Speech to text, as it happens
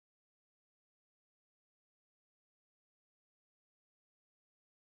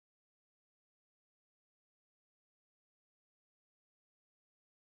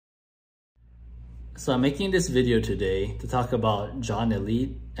So I'm making this video today to talk about John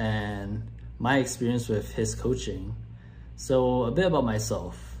Elite and my experience with his coaching. So a bit about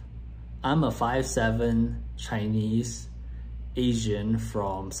myself. I'm a 5'7" Chinese Asian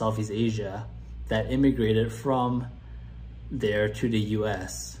from Southeast Asia that immigrated from there to the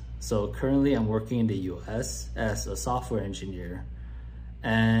US. So currently I'm working in the US as a software engineer.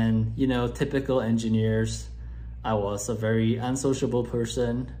 And you know, typical engineers, I was a very unsociable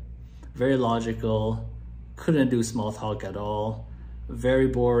person, very logical, couldn't do small talk at all, very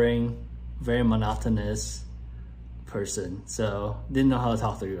boring, very monotonous person. So didn't know how to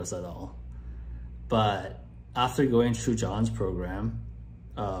talk to girls at all. But after going through John's program,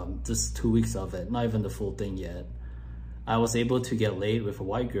 just 2 weeks of it, not even the full thing yet, I was able to get laid with a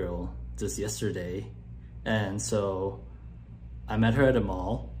white girl just yesterday. And so I met her at a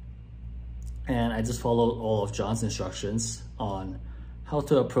mall and I just followed all of John's instructions on how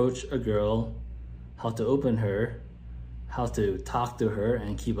to approach a girl, how to open her, how to talk to her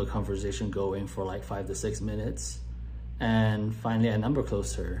and keep a conversation going for like 5 to 6 minutes. And finally I number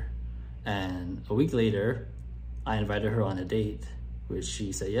closed her. And a week later, I invited her on a date, which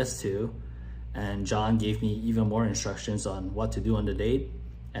she said yes to. And John gave me even more instructions on what to do on the date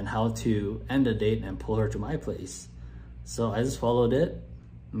and how to end the date and pull her to my place. So I just followed it,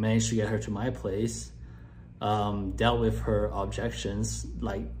 managed to get her to my place, dealt with her objections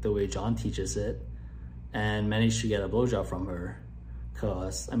like the way John teaches it, and managed to get a blowjob from her.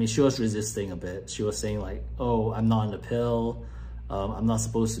 Cause I mean, she was resisting a bit. She was saying like, oh, I'm not on the pill. I'm not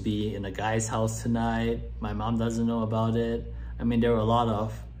supposed to be in a guy's house tonight. My mom doesn't know about it. I mean, there were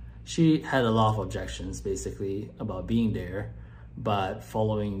she had a lot of objections basically about being there, but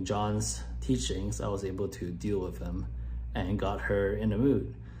following John's teachings, I was able to deal with them and got her in the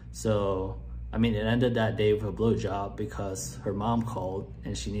mood. So, I mean, it ended that day with a blowjob because her mom called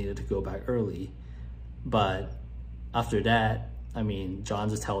and she needed to go back early. But after that, I mean, John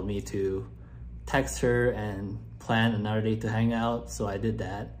just told me to text her and plan another date to hang out. So I did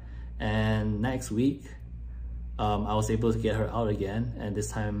that. And next week, I was able to get her out again. And this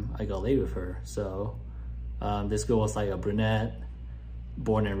time I got laid with her. So this girl was like a brunette,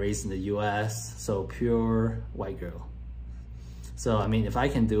 born and raised in the US. So pure white girl. So, I mean, if I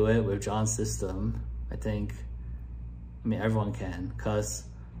can do it with John's system, I mean, everyone can. Because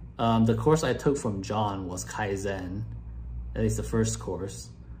the course I took from John was Kaizen, at least the first course.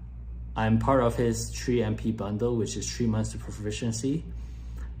 I'm part of his 3MP bundle, which is 3 months to proficiency.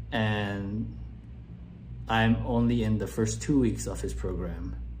 And I'm only in the first 2 weeks of his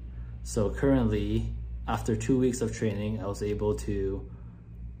program. So currently, after 2 weeks of training, I was able to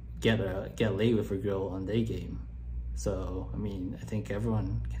get laid with a girl on day game. So, I mean, I think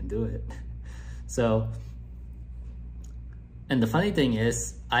everyone can do it. So, and the funny thing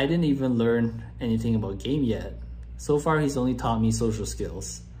is, I didn't even learn anything about game yet. So far, he's only taught me social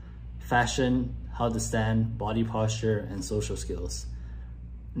skills, fashion, how to stand, body posture, and social skills.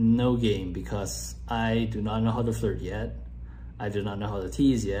 No game, because I do not know how to flirt yet. I do not know how to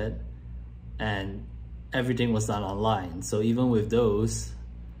tease yet. And everything was done online. So even with those,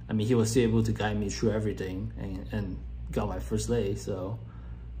 I mean, he was still able to guide me through everything and got my first lay. So,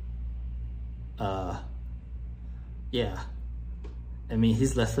 yeah. I mean,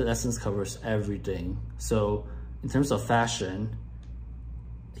 his lessons covers everything. So in terms of fashion,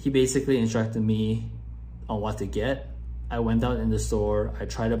 he basically instructed me on what to get. I went out in the store, I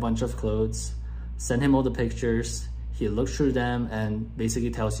tried a bunch of clothes, sent him all the pictures. He looked through them and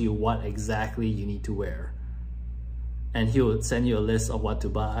basically tells you what exactly you need to wear. And he will send you a list of what to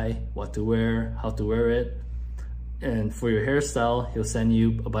buy, what to wear, how to wear it. And for your hairstyle, he'll send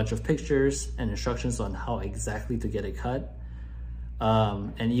you a bunch of pictures and instructions on how exactly to get it cut.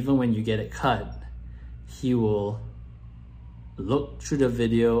 And even when you get it cut, he will look through the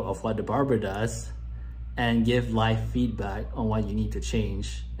video of what the barber does and give live feedback on what you need to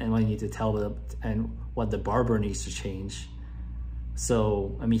change and what you need to tell them and what the barber needs to change.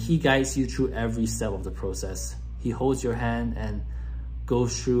 So, I mean, he guides you through every step of the process. He holds your hand and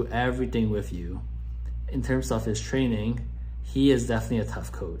goes through everything with you. In terms of his training, he is definitely a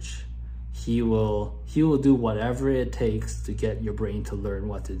tough coach. He will do whatever it takes to get your brain to learn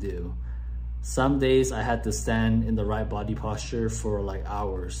what to do. Some days I had to stand in the right body posture for like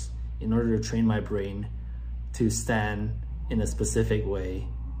hours in order to train my brain to stand in a specific way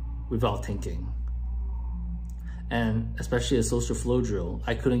without thinking. And especially a social flow drill,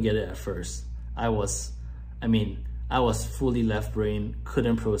 I couldn't get it at first. I was fully left brain,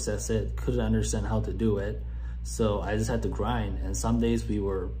 couldn't process it, couldn't understand how to do it. So I just had to grind. And some days we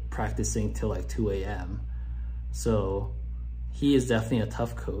were practicing till like 2 a.m. So he is definitely a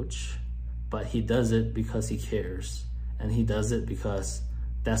tough coach. but he does it because he cares, and he does it because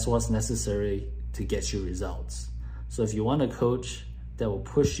that's what's necessary to get you results. So if you want a coach that will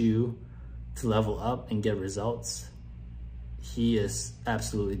push you to level up and get results, he is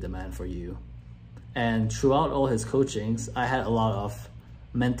absolutely the man for you. And throughout all his coachings, I had a lot of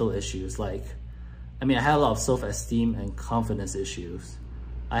mental issues. I had a lot of self-esteem and confidence issues.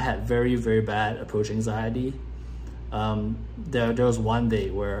 I had very, very bad approach anxiety. There was one day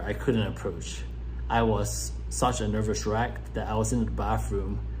where I couldn't approach. I was such a nervous wreck that I was in the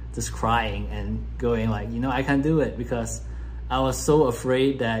bathroom just crying and going like, I can't do it, because I was so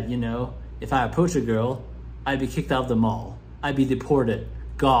afraid that, if I approach a girl, I'd be kicked out of the mall. I'd be deported,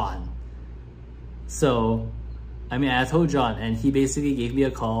 gone. So, I told John, and he basically gave me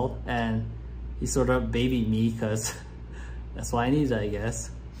a call, and he sort of babied me, because that's what I needed, I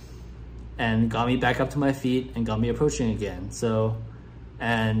guess, and got me back up to my feet and got me approaching again. So,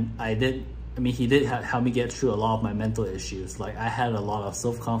 and he did help me get through a lot of my mental issues. Like, I had a lot of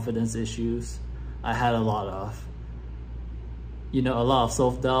self-confidence issues. I had a lot of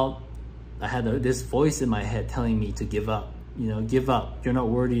self-doubt. I had this voice in my head telling me to give up. Give up. You're not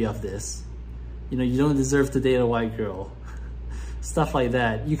worthy of this. You don't deserve to date a white girl. Stuff like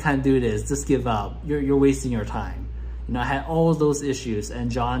that. You can't do this. Just give up. You're wasting your time. I had all those issues,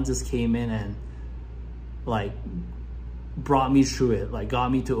 and John just came in and brought me through it, got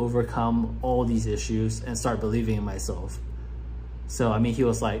me to overcome all these issues and start believing in myself. So, he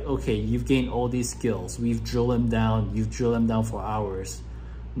was like, okay, you've gained all these skills. We've drilled them down. You've drilled them down for hours.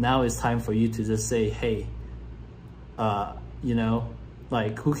 Now it's time for you to just say, hey,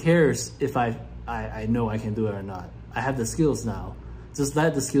 who cares if I know I can do it or not? I have the skills now. Just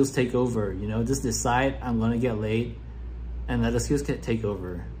let the skills take over, just decide I'm gonna get laid and let the skills take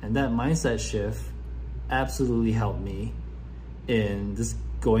over. And that mindset shift absolutely helped me in just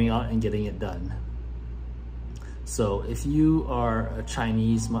going out and getting it done. So if you are a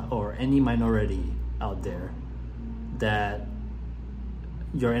Chinese or any minority out there that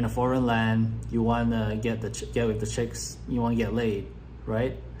you're in a foreign land, you wanna get with the chicks, you wanna get laid,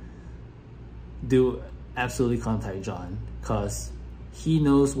 right? Do absolutely contact John, because he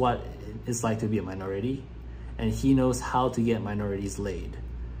knows what it's like to be a minority, and he knows how to get minorities laid.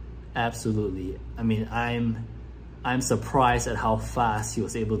 Absolutely. I'm surprised at how fast he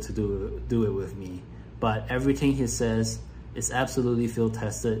was able to do it with me. But everything he says is absolutely field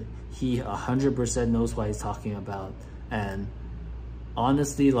tested. He 100% knows what he's talking about. And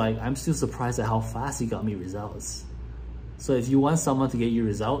honestly, I'm still surprised at how fast he got me results. So if you want someone to get you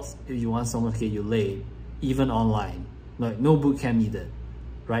results, if you want someone to get you laid, even online, no boot camp needed,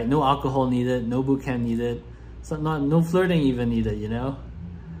 right? No alcohol needed, no boot camp needed, so no flirting even needed,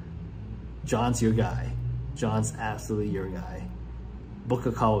 John's your guy. John's absolutely your guy. Book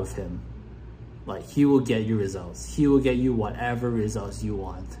a call with him. He will get you results. He will get you whatever results you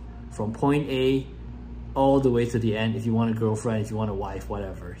want, from point A all the way to the end. If you want a girlfriend, if you want a wife,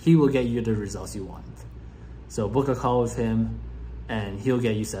 whatever, he will get you the results you want. So book a call with him and he'll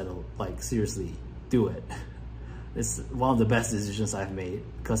get you settled. Seriously, do it. It's one of the best decisions I've made,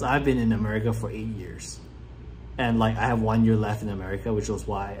 because I've been in America for 8 years. And I have 1 year left in America, which was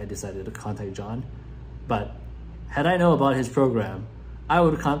why I decided to contact John. But had I known about his program, I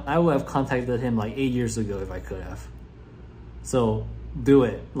would have contacted him 8 years ago if I could have. So do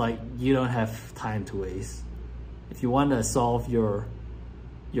it. You don't have time to waste. If you want to solve your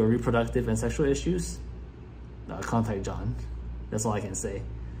reproductive and sexual issues, contact John. That's all I can say.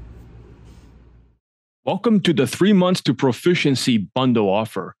 Welcome to the 3 months to proficiency bundle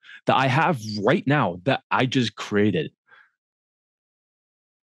offer that I have right now that I just created.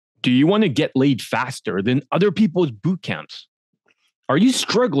 Do you want to get laid faster than other people's boot camps? Are you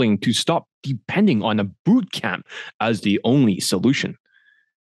struggling to stop depending on a boot camp as the only solution?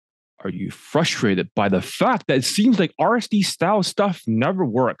 Are you frustrated by the fact that it seems like RSD style stuff never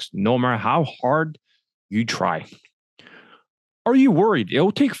works, no matter how hard you try? Are you worried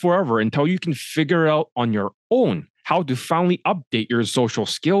it'll take forever until you can figure out on your own how to finally update your social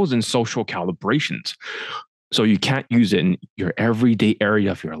skills and social calibrations so you can't use it in your everyday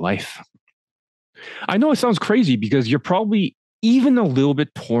area of your life? I know it sounds crazy because you're probably even a little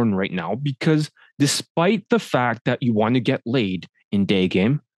bit torn right now, because despite the fact that you want to get laid in day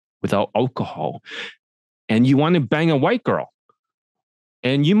game without alcohol and you want to bang a white girl,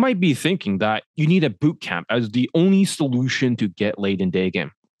 and you might be thinking that you need a boot camp as the only solution to get laid in day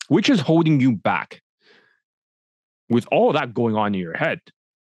game, which is holding you back. With all that going on in your head,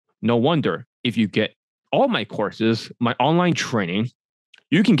 no wonder if you get all my courses, my online training,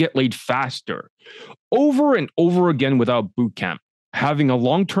 you can get laid faster over and over again without boot camp. having a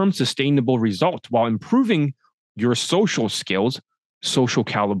long-term sustainable result while improving your social skills, social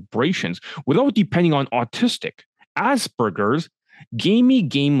calibrations, without depending on autistic, Asperger's, gamey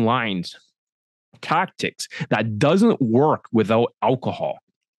game lines, tactics that doesn't work without alcohol.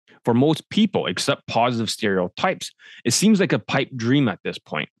 For most people, except positive stereotypes, it seems like a pipe dream at this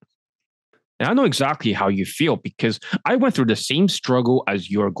point. And I know exactly how you feel because I went through the same struggle as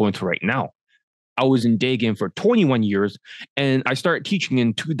you're going through right now. I was in day game for 21 years and I started teaching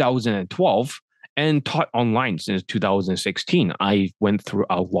in 2012 and taught online since 2016. I went through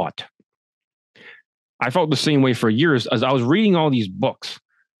a lot. I felt the same way for years as I was reading all these books,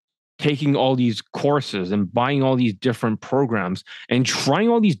 taking all these courses and buying all these different programs and trying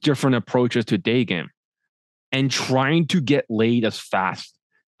all these different approaches to day game and trying to get laid as fast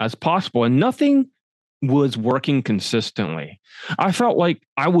as possible. And nothing was working consistently. I felt like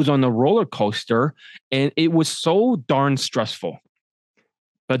I was on a roller coaster and it was so darn stressful.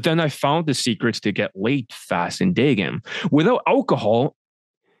 But then I found the secrets to get laid fast in day game without alcohol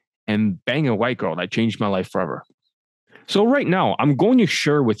and bang a white girl that changed my life forever. So right now, I'm going to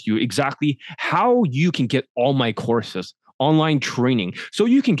share with you exactly how you can get all my courses, online training, so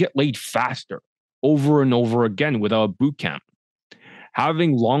you can get laid faster over and over again without a boot camp.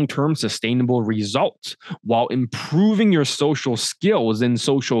 Having long-term sustainable results while improving your social skills and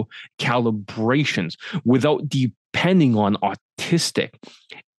social calibrations without depending on autistic,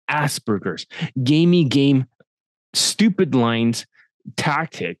 Asperger's, gamey game, stupid lines,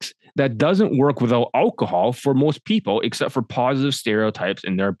 tactics that doesn't work without alcohol for most people, except for positive stereotypes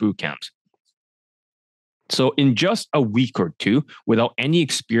in their boot camps. So in just a week or two, without any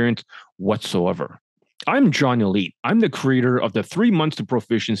experience whatsoever, I'm John Elite. I'm the creator of the 3 months to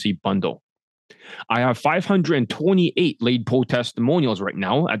proficiency bundle. I have 528 laid poll testimonials right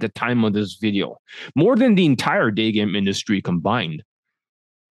now at the time of this video, more than the entire day game industry combined,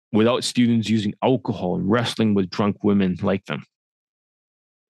 without students using alcohol and wrestling with drunk women like them.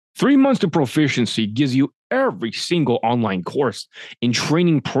 3 months to proficiency gives you every single online course and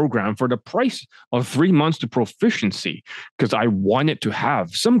training program for the price of 3 months to proficiency because I wanted to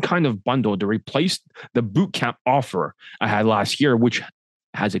have some kind of bundle to replace the bootcamp offer I had last year, which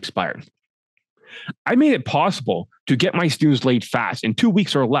has expired. I made it possible to get my students laid fast in 2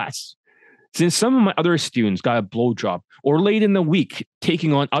 weeks or less. Since some of my other students got a blowjob or late in the week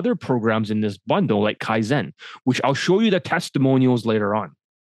taking on other programs in this bundle like Kaizen, which I'll show you the testimonials later on.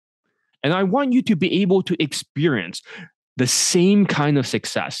 And I want you to be able to experience the same kind of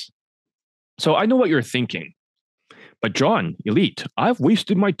success. So I know what you're thinking. But John, Elite, I've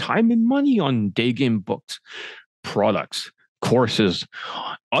wasted my time and money on day game books, products, courses,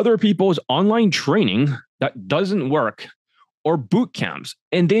 other people's online training that doesn't work, or boot camps,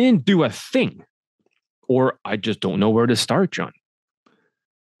 and they didn't do a thing. Or I just don't know where to start, John.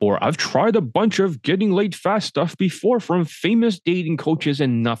 Or I've tried a bunch of getting laid fast stuff before from famous dating coaches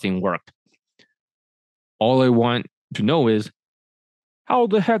and nothing worked. All I want to know is, how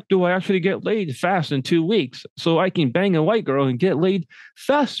the heck do I actually get laid fast in 2 weeks so I can bang a white girl and get laid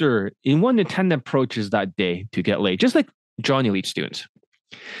faster in 1 to 10 approaches that day to get laid? Just like John Elite students.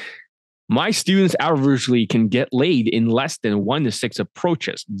 My students averagely can get laid in less than 1 to 6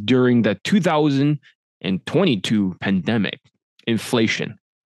 approaches during the 2022 pandemic. Inflation.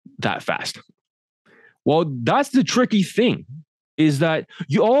 That fast. Well, that's the tricky thing, is that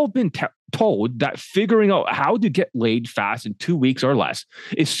you all been told that figuring out how to get laid fast in 2 weeks or less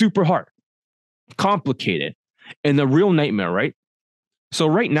is super hard, complicated, and a real nightmare, right? So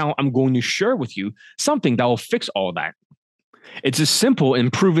right now, I'm going to share with you something that will fix all that. It's a simple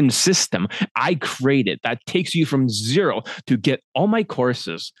and proven system I created that takes you from zero to get all my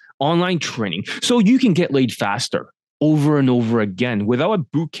courses, online training, so you can get laid faster over and over again without a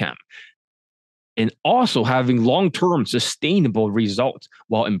boot camp, and also having long-term sustainable results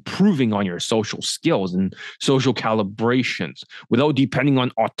while improving on your social skills and social calibrations without depending on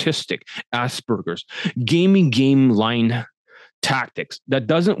autistic, Asperger's, gaming game line tactics that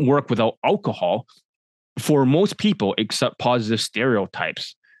doesn't work without alcohol for most people except positive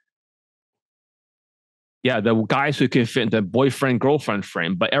stereotypes. Yeah, the guys who can fit the boyfriend-girlfriend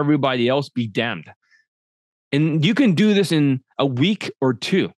frame, but everybody else be damned. And you can do this in a week or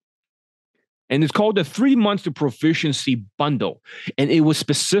two. And it's called the 3 months to proficiency bundle. And it was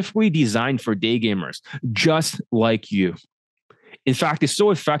specifically designed for day gamers, just like you. In fact, it's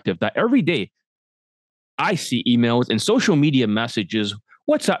so effective that every day I see emails and social media messages,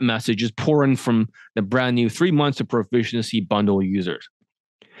 WhatsApp messages pouring from the brand new 3 months to proficiency bundle users.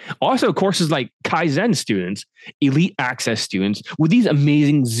 Also, courses like Kaizen students, elite access students with these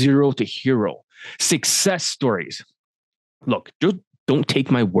amazing 0 to hero success stories. Look, just don't take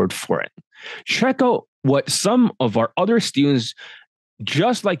my word for it. Check out what some of our other students,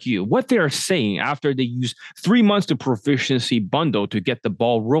 just like you, what they are saying after they use 3 months to proficiency bundle to get the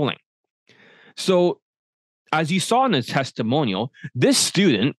ball rolling. So, as you saw in the testimonial, this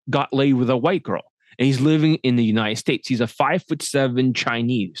student got laid with a white girl, and he's living in the United States. He's a 5'7"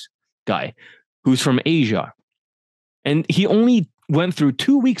 Chinese guy who's from Asia, and he only went through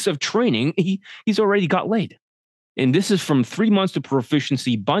 2 weeks of training. He's already got laid. And this is from 3 months to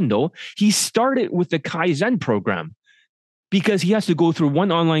proficiency bundle. He started with the Kaizen program because he has to go through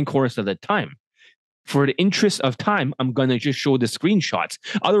one online course at a time. For the interest of time, I'm going to just show the screenshots.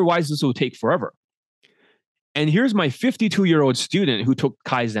 Otherwise, this will take forever. And here's my 52-year-old student who took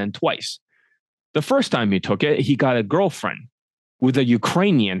Kaizen twice. The first time he took it, he got a girlfriend with a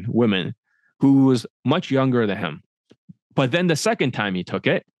Ukrainian woman who was much younger than him. But then the second time he took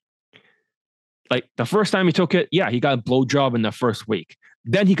it, like the first time he took it, yeah, he got a blowjob in the first week.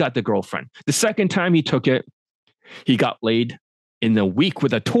 Then he got the girlfriend. The second time he took it, he got laid in the week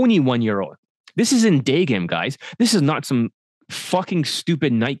with a 21-year-old. This is in day game, guys. This is not some fucking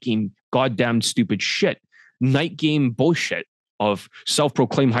stupid night game, goddamn stupid shit. Night game bullshit of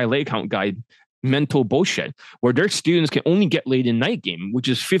self-proclaimed high leg count guy mental bullshit, where their students can only get laid in night game, which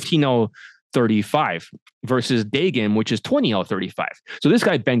is 15 out of 35, versus day game, which is 20 out of 35. So this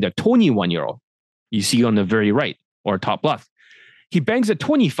guy banged a 21-year-old. You see on the very right or top left. He bangs a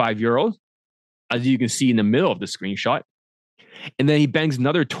 25-year-old, as you can see in the middle of the screenshot. And then he bangs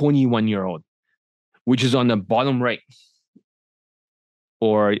another 21-year-old, which is on the bottom right.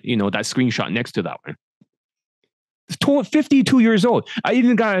 Or, that screenshot next to that one. 52 years old. I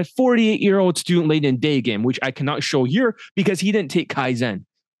even got a 48-year-old student laid in day game, which I cannot show here because he didn't take Kaizen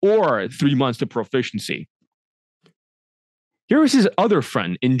or 3 months to proficiency. Here is his other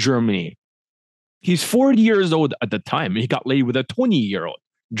friend in Germany. He's 40 years old at the time, and he got laid with a 20-year-old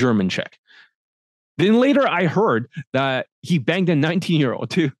German chick. Then later I heard that he banged a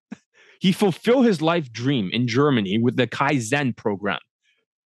 19-year-old too. He fulfilled his life dream in Germany with the Kaizen program.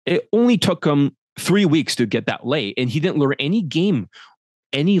 It only took him 3 weeks to get that lay, and he didn't learn any game,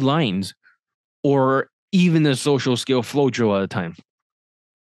 any lines, or even the social skill flow drill at a time.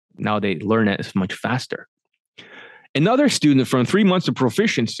 Now they learn it much faster. Another student from 3 months of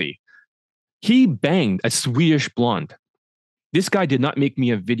proficiency, he banged a Swedish blonde. This guy did not make me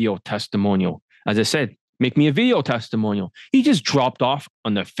a video testimonial. As I said, make me a video testimonial. He just dropped off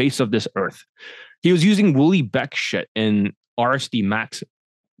on the face of this earth. He was using Willie Beck shit and RSD Max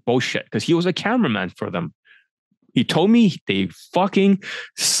bullshit because he was a cameraman for them. He told me they fucking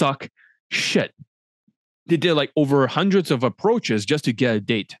suck shit. They did like over hundreds of approaches just to get a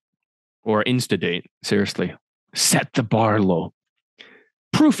date or insta date. Seriously, set the bar low.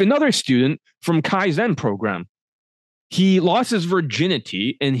 Proof, another student from Kaizen program. He lost his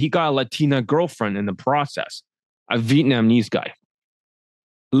virginity and he got a Latina girlfriend in the process, a Vietnamese guy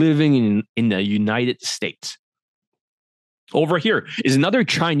living in the United States. Over here is another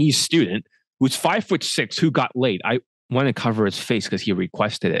Chinese student who's 5'6" who got laid. I want to cover his face because he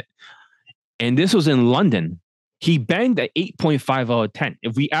requested it. And this was in London. He banged at 8.5 out of 10.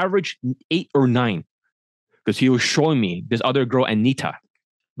 If we average 8 or 9, because he was showing me this other girl, Anita.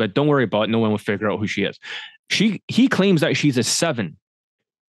 But don't worry about it. No one will figure out who she is. He claims that she's a 7.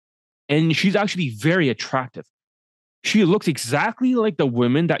 And she's actually very attractive. She looks exactly like the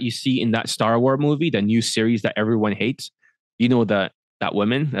women that you see in that Star Wars movie, the new series that everyone hates. You know that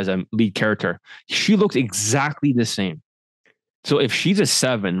woman as a lead character. She looks exactly the same. So if she's a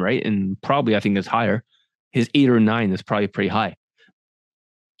 7, right, and probably I think it's higher, his 8 or 9 is probably pretty high.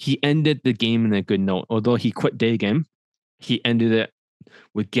 He ended the game in a good note. Although he quit day game, he ended it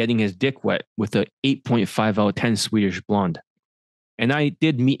with getting his dick wet with an 8.5 out of 10 Swedish blonde. And I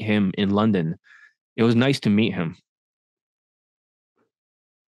did meet him in London. It was nice to meet him.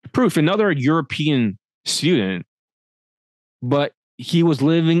 Proof, another European student, but he was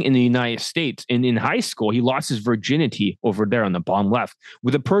living in the United States. And in high school, he lost his virginity over there on the bottom left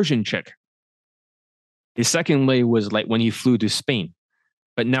with a Persian chick. His second lay was like when he flew to Spain.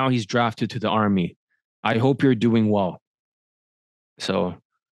 But now he's drafted to the army. I hope you're doing well. So,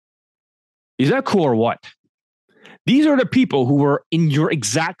 is that cool or what? These are the people who were in your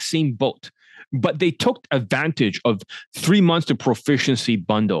exact same boat, but they took advantage of 3 months to proficiency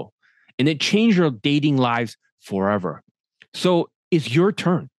bundle, and it changed their dating lives forever. So, it's your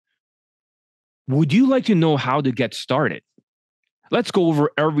turn. Would you like to know how to get started? Let's go over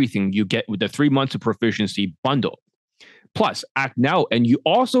everything you get with the 3 months of proficiency bundle. Plus, act now, and you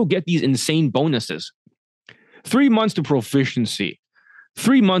also get these insane bonuses. 3 months to proficiency.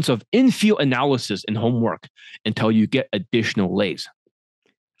 3 months of in-field analysis and homework until you get additional lays.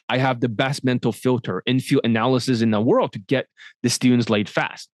 I have the best mental filter in-field analysis in the world to get the students laid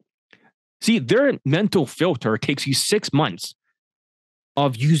fast. See, their mental filter takes you 6 months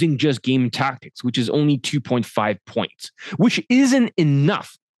of using just game tactics, which is only 2.5 points, which isn't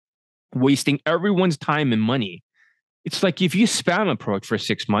enough, wasting everyone's time and money. It's like if you spam approach for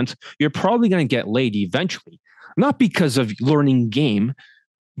 6 months, you're probably going to get laid eventually. Not because of learning game,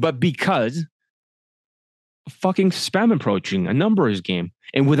 but because fucking spam approaching, a numbers game.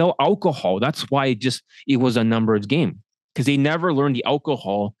 And without alcohol, that's why it was a numbers game. Because they never learned the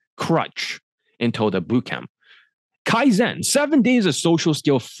alcohol crutch until the boot camp. Kaizen, 7 days of social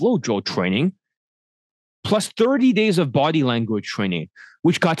skill flow drill training, plus 30 days of body language training,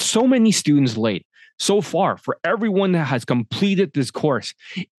 which got so many students laid. So far, for everyone that has completed this course,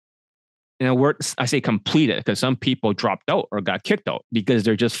 I say completed because some people dropped out or got kicked out because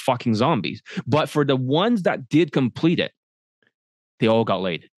they're just fucking zombies. But for the ones that did complete it, they all got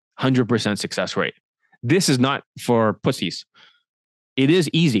laid. 100% success rate. This is not for pussies. It is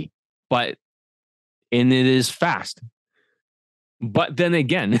easy, and it is fast. But then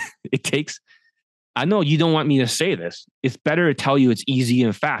again, it takes, I know you don't want me to say this. It's better to tell you it's easy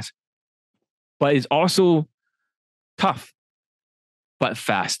and fast, but it's also tough, but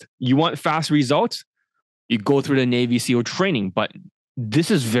fast. You want fast results? You go through the Navy SEAL training, but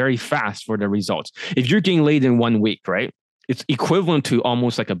this is very fast for the results. If you're getting laid in 1 week, right? It's equivalent to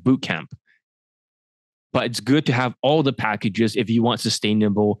almost like a boot camp. But it's good to have all the packages if you want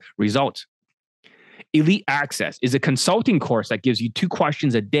sustainable results. Elite Access is a consulting course that gives you 2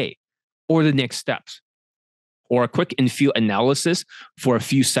 questions a day or the next steps, or a quick in-field analysis for a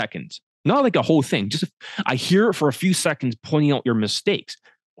few seconds. Not like a whole thing. Just I hear it for a few seconds, pointing out your mistakes,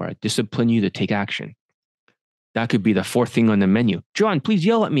 or I discipline you to take action. That could be the 4th thing on the menu. John, please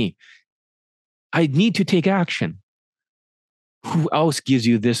yell at me. I need to take action. Who else gives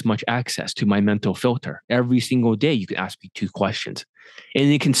you this much access to my mental filter? Every single day, you can ask me 2 questions.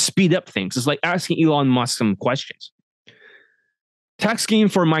 And it can speed up things. It's like asking Elon Musk some questions. Tax Game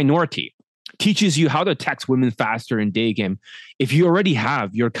for Minority teaches you how to text women faster in day game if you already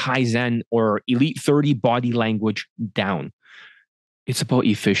have your Kaizen or Elite 30 body language down. It's about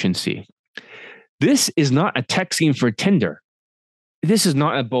efficiency. This is not a text game for Tinder. This is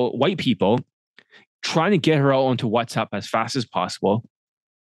not about white people trying to get her out onto WhatsApp as fast as possible.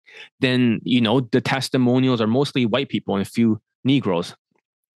 Then, the testimonials are mostly white people and a few Negroes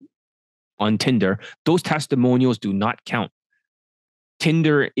on Tinder. Those testimonials do not count.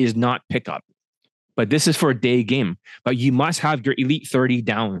 Tinder is not pickup, but this is for a day game. But you must have your Elite 30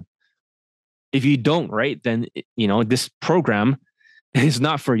 down. If you don't, right, then, this program is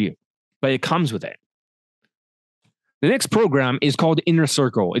not for you, but it comes with it. The next program is called Inner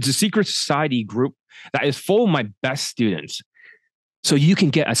Circle. It's a secret society group that is full of my best students. So you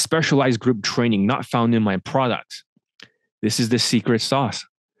can get a specialized group training not found in my products. This is the secret sauce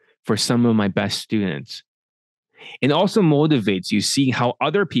for some of my best students. It also motivates you seeing how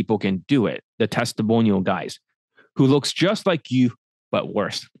other people can do it, the testimonial guys, who looks just like you, but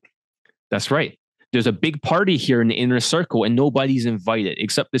worse. That's right. There's a big party here in the Inner Circle and nobody's invited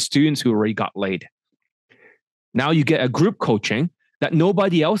except the students who already got laid. Now you get a group coaching that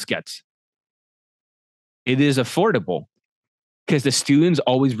nobody else gets. It is affordable because the students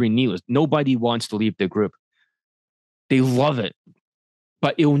always renew. Nobody wants to leave the group. They love it,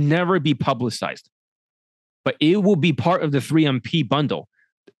 but it will never be publicized. But it will be part of the 3MP bundle.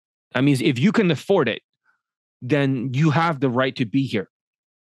 That means if you can afford it, then you have the right to be here.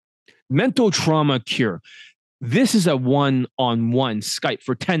 Mental trauma cure. This is a one-on-one Skype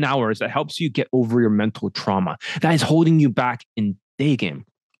for 10 hours that helps you get over your mental trauma that is holding you back in day game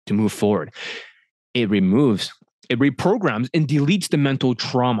to move forward. It reprograms and deletes the mental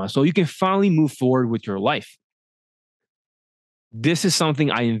trauma so you can finally move forward with your life. This is something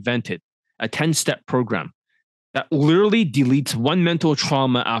I invented, a 10-step program that literally deletes one mental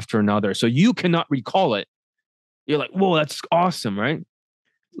trauma after another. So you cannot recall it. You're like, whoa, that's awesome, right?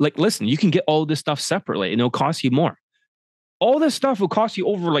 Like, listen, you can get all this stuff separately and it'll cost you more. All this stuff will cost you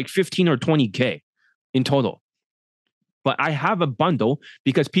over like 15 or 20K in total. But I have a bundle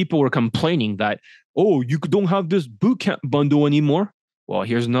because people were complaining that, oh, you don't have this bootcamp bundle anymore. Well,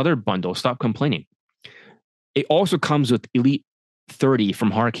 here's another bundle. Stop complaining. It also comes with Elite 30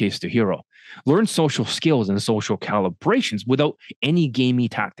 from hard case to hero. Learn social skills and social calibrations without any gamey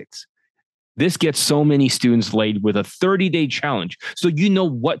tactics. This gets so many students laid with a 30-day challenge, so you know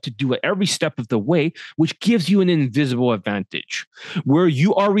what to do at every step of the way, which gives you an invisible advantage, where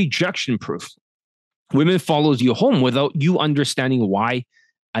you are rejection-proof. Women follows you home without you understanding why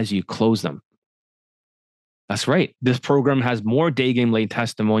as you close them. That's right. This program has more day game late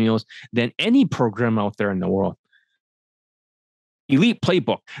testimonials than any program out there in the world. Elite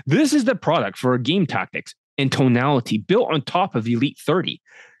Playbook. This is the product for game tactics and tonality built on top of Elite 30.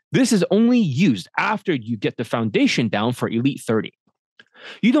 This is only used after you get the foundation down for Elite 30.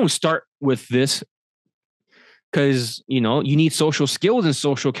 You don't start with this because you need social skills and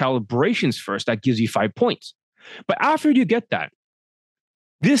social calibrations first. That gives you 5 points. But after you get that,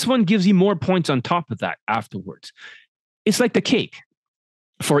 this one gives you more points on top of that afterwards. It's like the cake.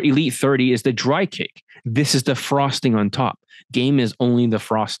 For Elite 30 is the dry cake. This is the frosting on top. Game is only the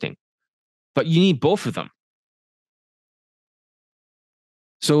frosting. But you need both of them.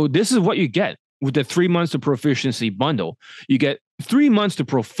 So this is what you get with the 3 months to proficiency bundle. You get 3 months to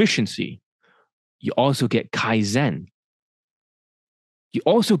proficiency. You also get Kaizen. You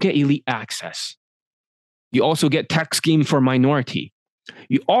also get elite access. You also get tech scheme for minority.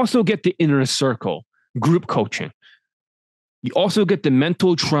 You also get the inner circle, group coaching. You also get the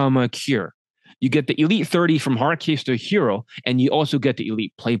mental trauma cure. You get the Elite 30 from hard case to hero, and you also get the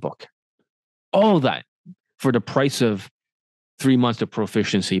Elite Playbook. All that for the price of 3 months to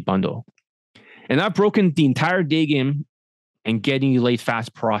proficiency bundle. And I've broken the entire day game and getting you late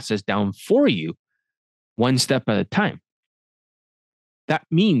fast process down for you one step at a time. That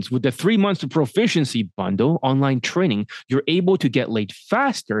means with the 3 months to proficiency bundle online training, you're able to get laid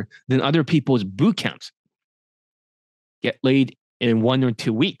faster than other people's boot camps. Get laid in 1 or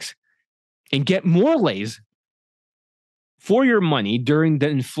 2 weeks and get more lays for your money during the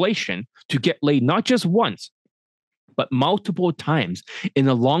inflation to get laid not just once, but multiple times in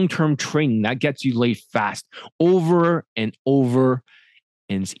a long-term training that gets you laid fast over and over.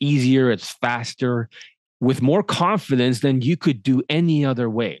 And it's easier, it's faster, with more confidence than you could do any other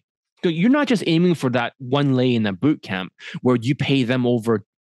way. So you're not just aiming for that one lay in a boot camp where you pay them over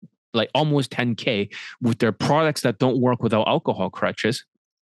like almost 10K with their products that don't work without alcohol crutches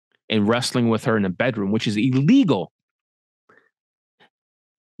and wrestling with her in a bedroom, which is illegal.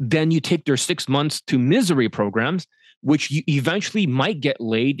 Then you take their 6 months to misery programs, which you eventually might get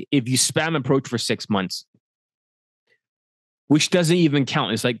laid if you spam approach for 6 months, which doesn't even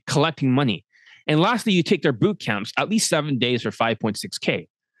count. It's like collecting money. And lastly, you take their boot camps, at least 7 days for 5.6K.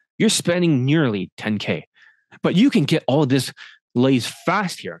 You're spending nearly 10K. But you can get all this lays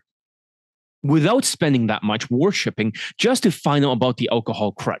fast here without spending that much worshipping just to find out about the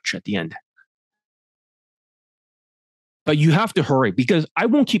alcohol crutch at the end. But you have to hurry because I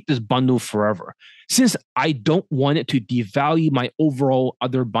won't keep this bundle forever since I don't want it to devalue my overall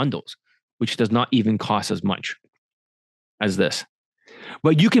other bundles, which does not even cost as much as this.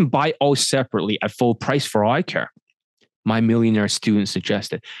 But you can buy all separately at full price for all I care. My millionaire student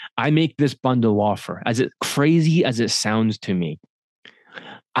suggested. I make this bundle offer, as crazy as it sounds to me.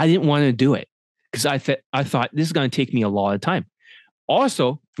 I didn't want to do it because I thought this is going to take me a lot of time.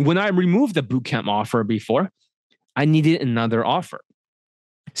 Also, when I removed the bootcamp offer before, I needed another offer.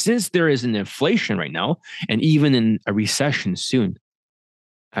 Since there is an inflation right now, and even in a recession soon,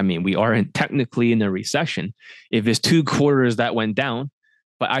 I mean, we are technically in a recession. If it's 2 quarters that went down,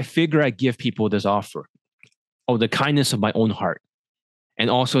 but I figure I'd give people this offer. Oh, the kindness of my own heart. And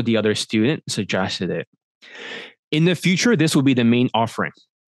also the other student suggested it. In the future, this will be the main offering.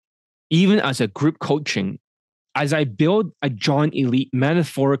 Even as a group coaching, as I build a John Elite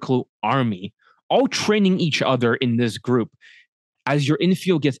metaphorical army, all training each other in this group, as your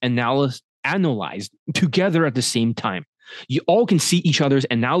infield gets analyzed together at the same time. You all can see each other's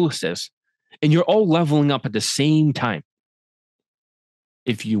analysis and you're all leveling up at the same time.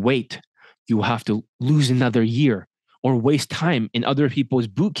 If you wait, you will have to lose another year or waste time in other people's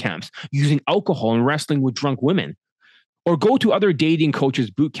boot camps using alcohol and wrestling with drunk women, or go to other dating coaches'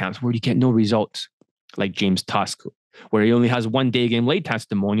 boot camps where you get no results, like James Tusk, where he only has 1 day game late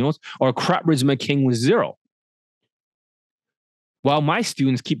testimonials, or Crap Charisma King with 0. While my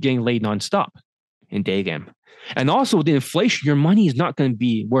students keep getting laid nonstop in day game. And also with the inflation, your money is not going to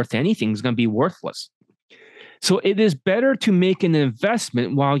be worth anything. It's going to be worthless. So it is better to make an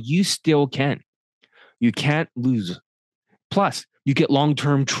investment while you still can. You can't lose. Plus, you get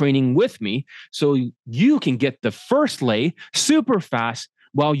long-term training with me so you can get the first lay super fast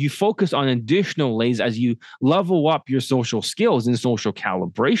while you focus on additional lays as you level up your social skills and social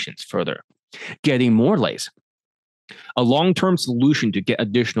calibrations further, getting more lays. A long-term solution to get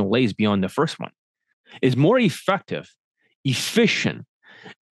additional lays beyond the first one is more effective, efficient,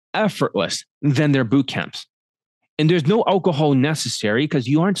 effortless than their boot camps. And there's no alcohol necessary because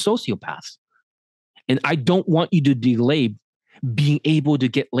you aren't sociopaths. And I don't want you to delay being able to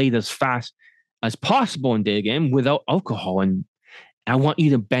get laid as fast as possible in day game without alcohol. And I want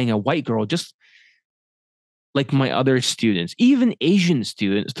you to bang a white girl just like my other students, even Asian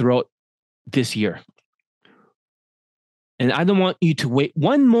students throughout this year. And I don't want you to wait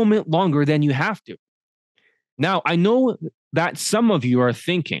one moment longer than you have to. Now, I know that some of you are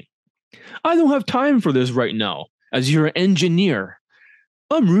thinking, I don't have time for this right now. As you're an engineer,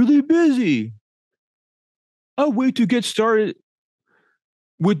 I'm really busy. I'll wait to get started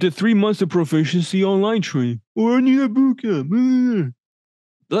with the 3 months of proficiency online training, or I need a boot camp.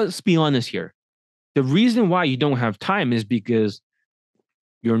 Let's be honest here. The reason why you don't have time is because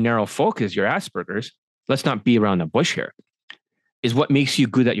your narrow focus, your Asperger's, let's not be around the bush here, is what makes you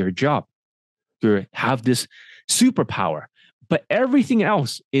good at your job. You have this superpower, but everything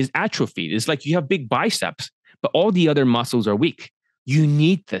else is atrophied. It's like you have big biceps, but all the other muscles are weak. You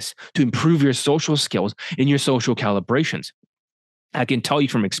need this to improve your social skills and your social calibrations. I can tell you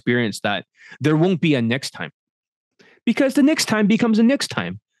from experience that there won't be a next time, because the next time becomes the next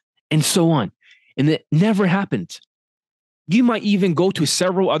time, and so on. And it never happens. You might even go to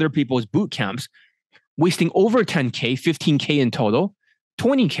several other people's boot camps, wasting over 10K, 15K in total,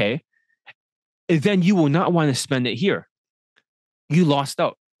 20K, and then you will not want to spend it here. You lost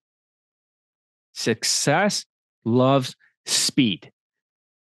out. Success loves speed.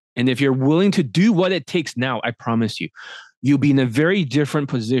 And if you're willing to do what it takes now, I promise you, you'll be in a very different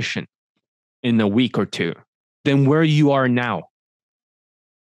position in a week or two than where you are now.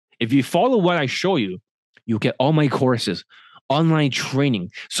 If you follow what I show you, you'll get all my courses, online training,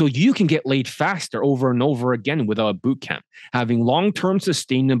 so you can get laid faster over and over again without a boot camp, having long-term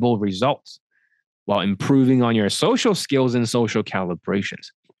sustainable results while improving on your social skills and social calibrations,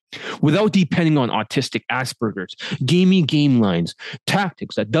 without depending on autistic Asperger's, gamey game lines,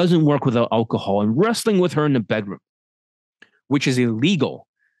 tactics that doesn't work without alcohol, and wrestling with her in the bedroom, which is illegal,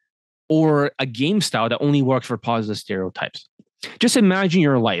 or a game style that only works for positive stereotypes. Just imagine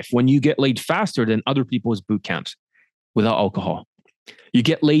your life when you get laid faster than other people's boot camps without alcohol. You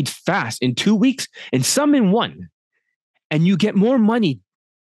get laid fast in 2 weeks and some in 1, and you get more money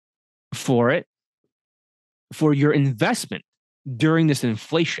for it, for your investment during this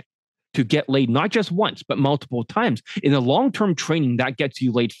inflation, to get laid not just once, but multiple times in a long-term training that gets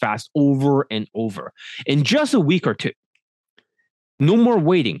you laid fast over and over in just a week or two. No more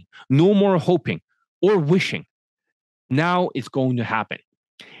waiting, no more hoping or wishing. Now it's going to happen.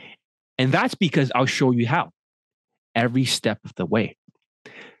 And that's because I'll show you how every step of the way.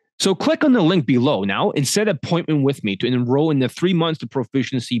 So click on the link below now and set an appointment with me to enroll in the 3 months to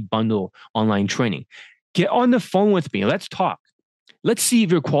proficiency bundle online training. Get on the phone with me. Let's talk. Let's see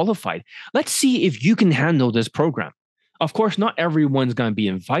if you're qualified. Let's see if you can handle this program. Of course, not everyone's going to be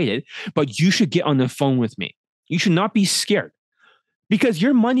invited, but you should get on the phone with me. You should not be scared, because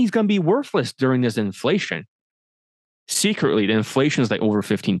your money's going to be worthless during this inflation. Secretly, the inflation is like over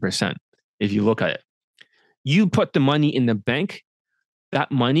 15%. If you look at it, you put the money in the bank,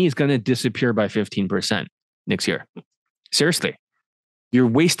 that money is going to disappear by 15% next year. Seriously, you're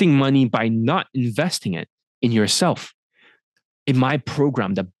wasting money by not investing it in yourself. In my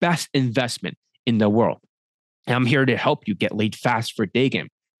program, the best investment in the world. And I'm here to help you get laid fast for day game,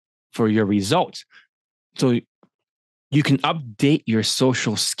 for your results. So you can update your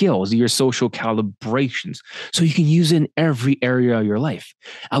social skills, your social calibrations, so you can use it in every area of your life.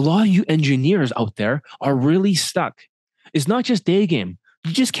 A lot of you engineers out there are really stuck. It's not just day game.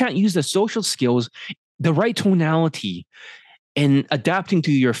 You just can't use the social skills, the right tonality, and adapting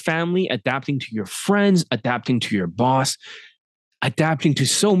to your family, adapting to your friends, adapting to your boss, adapting to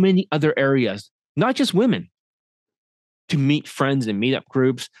so many other areas, not just women, to meet friends in meetup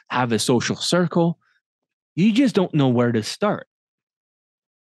groups, have a social circle. You just don't know where to start.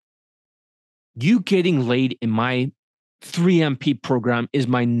 You getting laid in my 3MP program is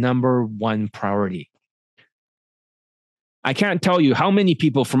my number one priority. I can't tell you how many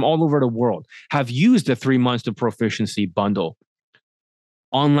people from all over the world have used the 3 months to proficiency bundle,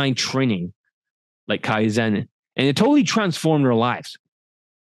 online training like Kaizen, and it totally transformed their lives.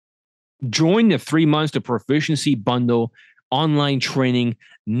 Join the 3 months to proficiency bundle online training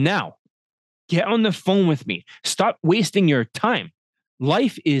now. Get on the phone with me. Stop wasting your time.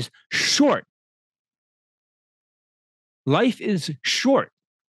 Life is short. Life is short.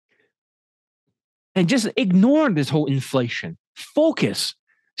 And just ignore this whole inflation. Focus.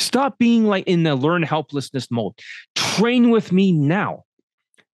 Stop being like in the learn helplessness mode. Train with me now.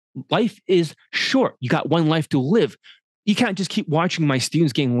 Life is short. You got one life to live. You can't just keep watching my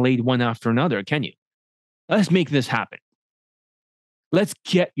students getting laid one after another, can you? Let's make this happen. Let's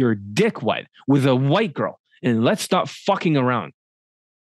get your dick wet with a white girl and let's stop fucking around.